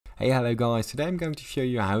Hey, hello guys, today I'm going to show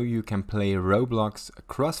you how you can play Roblox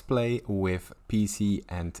crossplay with PC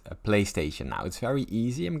and PlayStation. Now it's very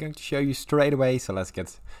easy, I'm going to show you straight away, so let's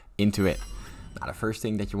get into it. Now the first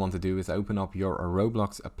thing that you want to do is open up your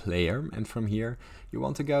Roblox player, and from here you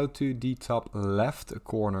want to go to the top left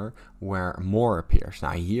corner where more appears.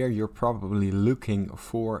 Now here you're probably looking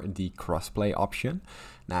for the crossplay option.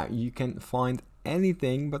 Now you can find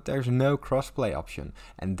anything, but there's no crossplay option,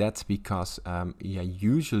 and that's because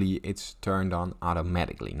usually it's turned on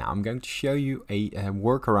automatically. Now I'm going to show you a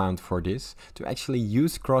workaround for this to actually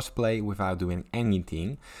use crossplay without doing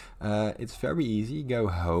anything. It's very easy. Go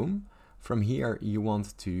home. From here you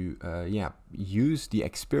want to use the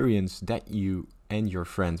experience that you and your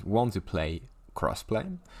friends want to play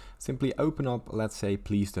crossplay. Simply open up, let's say,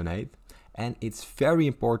 please donate. And it's very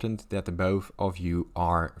important that the both of you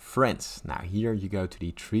are friends. Now here you go to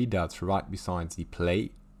the three dots right beside the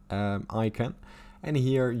play icon, and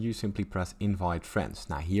here you simply press invite friends.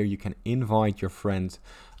 Now here you can invite your friend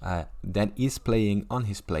that is playing on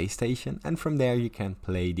his PlayStation, and from there you can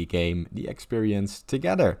play the game, the experience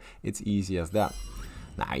together. It's easy as that.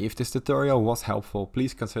 Now if this tutorial was helpful,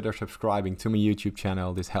 please consider subscribing to my YouTube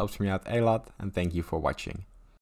channel. This helps me out a lot, and thank you for watching.